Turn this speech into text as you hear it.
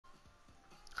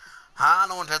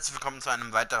Hallo und herzlich willkommen zu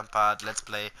einem weiteren Part Let's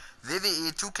Play WWE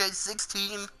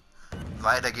 2K16.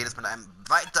 Weiter geht es mit einem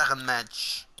weiteren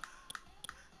Match.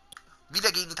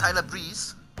 Wieder gegen Tyler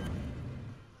Breeze.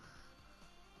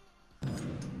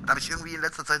 Da habe ich irgendwie in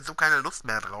letzter Zeit so keine Lust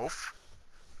mehr drauf.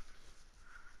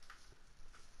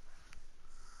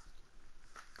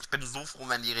 Ich bin so froh,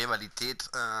 wenn die Rivalität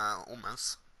um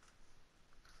ist.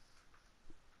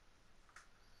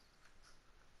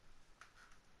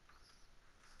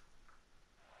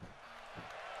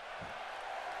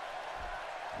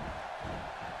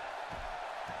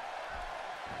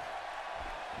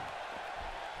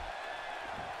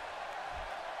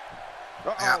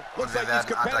 Ja, und wir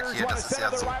werden attackiert, das ist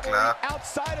ja so klar.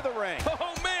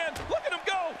 Oh man, look at him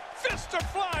go! Fists are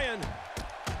flying!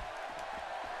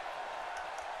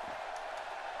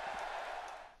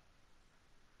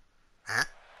 Hä?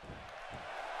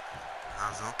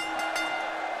 Also.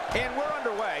 And we're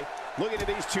underway. Looking at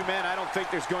these two men, I don't think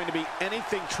there's going to be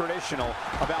anything traditional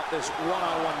about this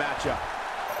one-on-one matchup.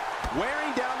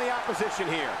 Wearing down the opposition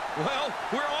here. Well,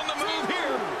 we're on the move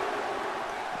here.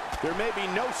 There may be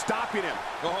no stopping him.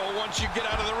 Oh, once you get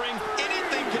out of the ring,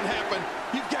 anything can happen.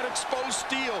 You've got exposed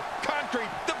steel, concrete,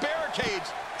 the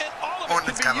barricades, and all of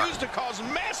it can be used to cause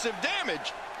massive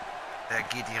damage. Der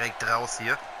geht direkt raus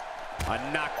hier. A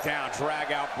knockdown,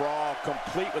 drag-out brawl,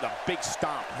 complete with a big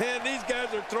stomp. And these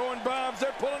guys are throwing bombs.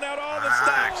 They're pulling out all the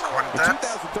stops. In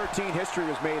 2013, history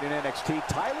was made in NXT.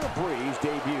 Tyler Breeze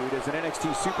debuted as an NXT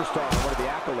superstar. One of the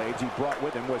accolades he brought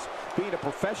with him was being a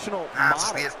professional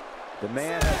model. The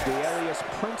man has the alias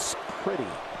Prince Pretty.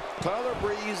 Tyler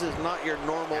Breeze is not your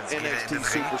normal NXT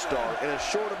superstar. In a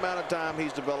short amount of time,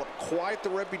 he's developed quite the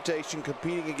reputation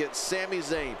competing against Sami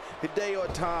Zayn, Hideo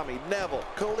Itami, Neville,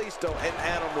 Kalisto, and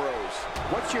Adam Rose.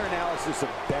 What's your analysis of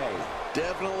Bay?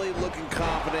 Definitely looking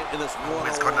confident in this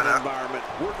one-on-one environment.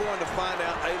 We're going to find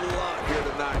out a lot here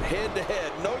tonight.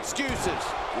 Head-to-head, no excuses.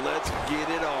 Let's get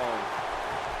it on.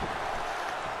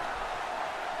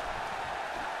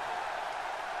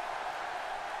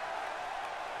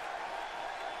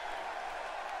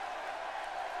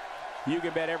 You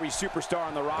can bet every superstar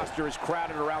on the roster is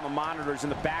crowded around the monitors in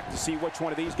the back to see which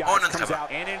one of these guys comes out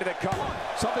and into the cover.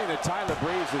 Something that Tyler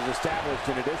Breeze has established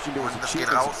in addition to his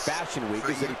achievements in Fashion Week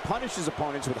is that he punishes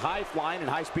opponents with high-flying and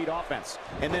high-speed offense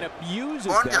and then abuses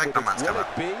them with its will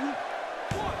it be?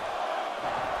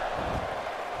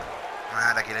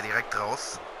 Ah, da geht direkt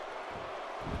raus.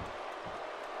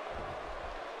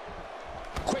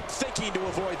 Quick thinking to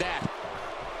avoid that.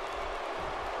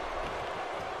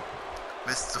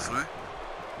 Mist, zu früh.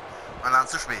 Und dann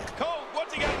zu spät. Cole,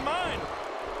 what's he got in mind?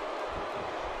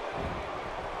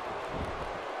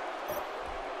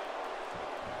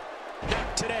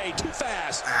 Not today, too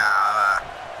fast. Ja, aber...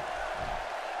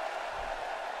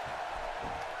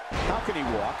 How can he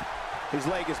walk? His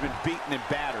leg has been beaten and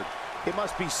battered. It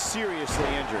must be seriously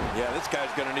injured. Yeah, this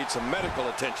guy's gonna need some medical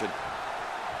attention.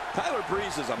 Tyler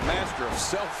Breeze is a master of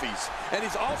selfies, and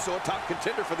he's also a top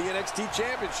contender for the NXT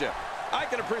Championship. I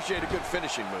can appreciate a good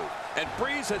finishing move, and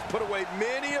Breeze has put away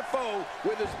many a foe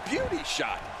with his beauty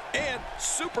shot and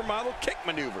supermodel kick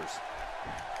maneuvers.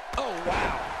 Oh,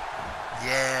 wow.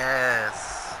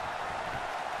 Yes.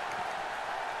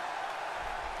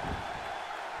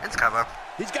 Ins Cover.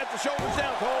 He's got the shoulders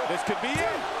down, Cole. This could be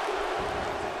it.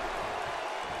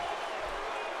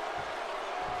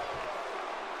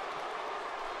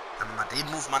 Dann mal den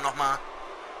Move mal nochmal.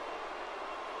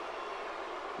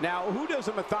 Now, who does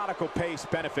a methodical pace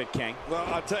benefit, King? Well,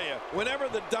 I'll tell you, whenever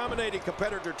the dominating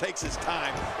competitor takes his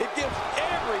time, it gives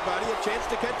everybody a chance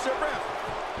to catch their breath.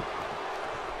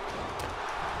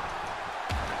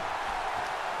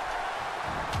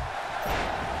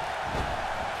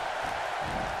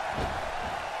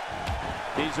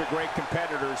 These are great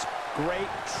competitors, great,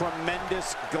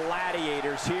 tremendous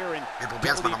gladiators here in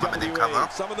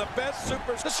WWE. Some of the best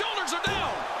supers. The shoulders are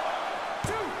down.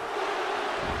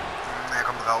 Er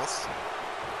kommt raus.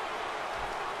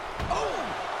 Oh.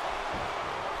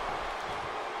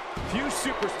 Few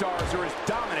superstars are as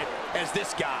dominant as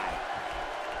this guy.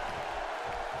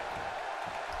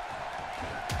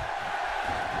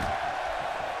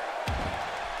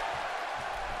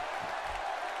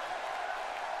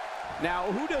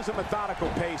 Now, who does a methodical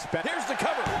pace? Here's the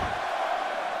cover.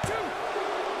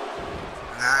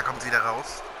 Na, er kommt wieder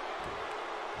raus.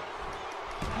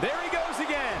 There he goes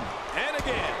again. And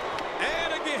again.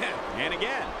 And again. And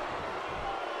again.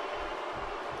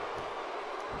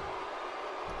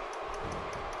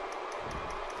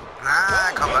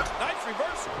 Na, komm mal. Nice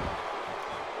reversal.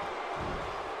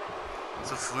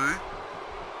 Zu früh.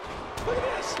 Look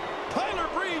at this. Tyler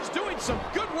Breeze doing some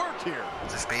good work here.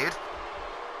 Zu spät.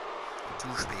 Zu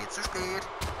spät, zu spät.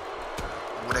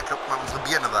 Oh, der kloppt mal unsere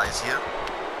Birne weiß hier.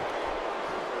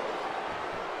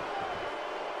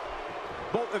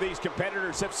 Both of these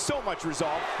competitors have so much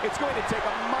resolve. It's going to take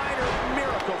a minor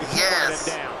miracle to keep them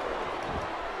down.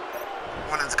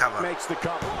 Und ins Cover. Makes the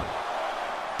cover.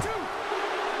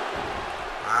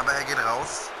 Aber er geht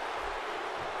raus.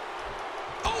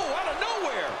 Oh, out of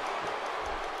nowhere.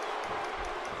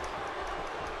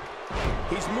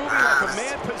 He's moving like a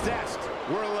man possessed.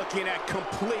 We're looking at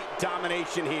complete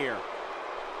domination here.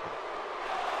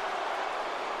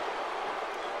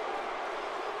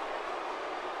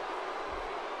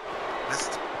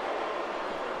 Mist.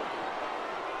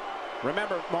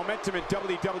 Remember, momentum in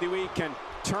WWE can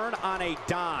turn on a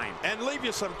dime. And leave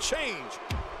you some change.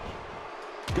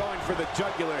 Going for the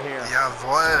jugular here.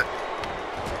 Jawohl.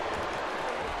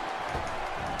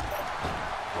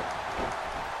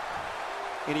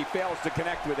 And he fails to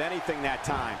connect with anything that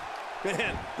time.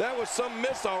 Man, that was some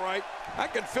miss, all right. I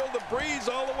can feel the breeze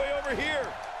all the way over here.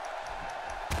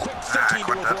 Quick thinking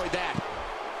to avoid that.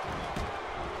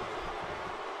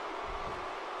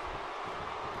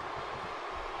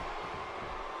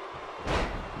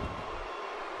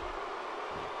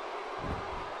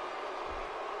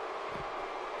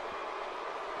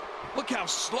 Look how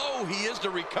slow he is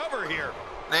to recover here.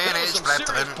 Nee, ich bleib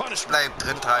drin. Ich bleib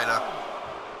drin, Tyler.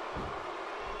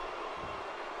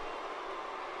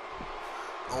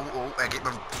 Oh, oh, er geht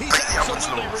mit dem Bein auf uns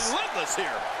los. Relentless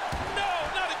here. No,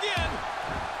 not again.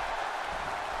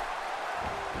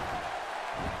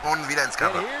 Und wieder ins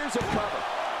Cover. And here's a cover.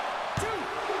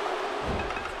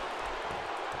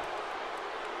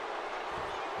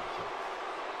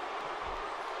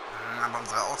 Aber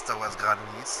unsere Ausdauer ist gerade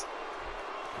mies.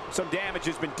 Some damage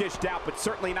has been dished out, but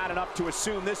certainly not enough to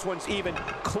assume this one's even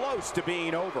close to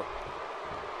being over.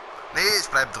 Nee, ich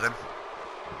bleib drin.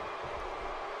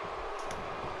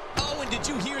 Oh, and did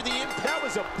you hear the impact? That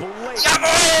was a blatant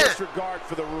disregard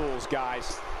for the rules,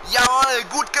 guys. Jawohl,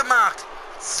 gut gemacht.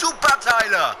 Super,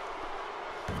 Tyler.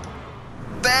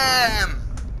 Bam.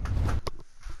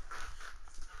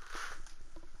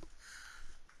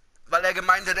 Weil er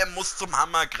gemeint hat, er muss zum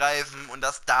Hammer greifen und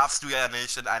das darfst du ja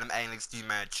nicht in einem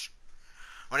NXT-Match.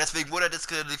 Und deswegen wurde er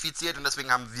disqualifiziert und deswegen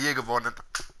haben wir gewonnen.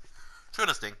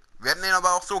 Schönes Ding. Wir hätten den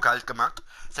aber auch so kalt gemacht.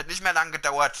 Es hat nicht mehr lang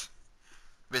gedauert,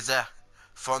 bis er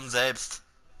von selbst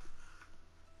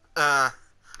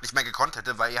nicht mehr gekonnt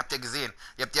hätte, weil ihr habt ja gesehen.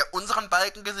 Ihr habt ja unseren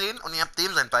Balken gesehen und ihr habt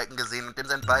dem seinen Balken gesehen und dem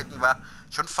sein Balken war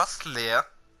schon fast leer.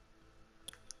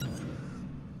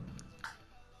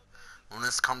 Und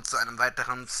es kommt zu einem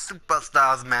weiteren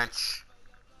Superstars-Match.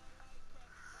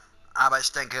 Aber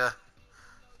ich denke,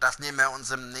 das nehmen wir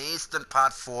uns im nächsten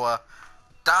Part vor.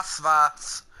 Das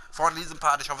war's von diesem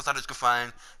Part. Ich hoffe, es hat euch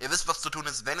gefallen. Ihr wisst, was zu tun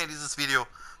ist, wenn ihr dieses Video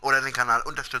oder den Kanal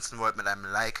unterstützen wollt mit einem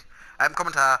Like, einem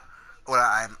Kommentar oder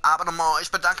einem Abonnement.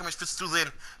 Ich bedanke mich fürs Zusehen.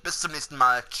 Bis zum nächsten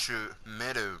Mal. Tschö.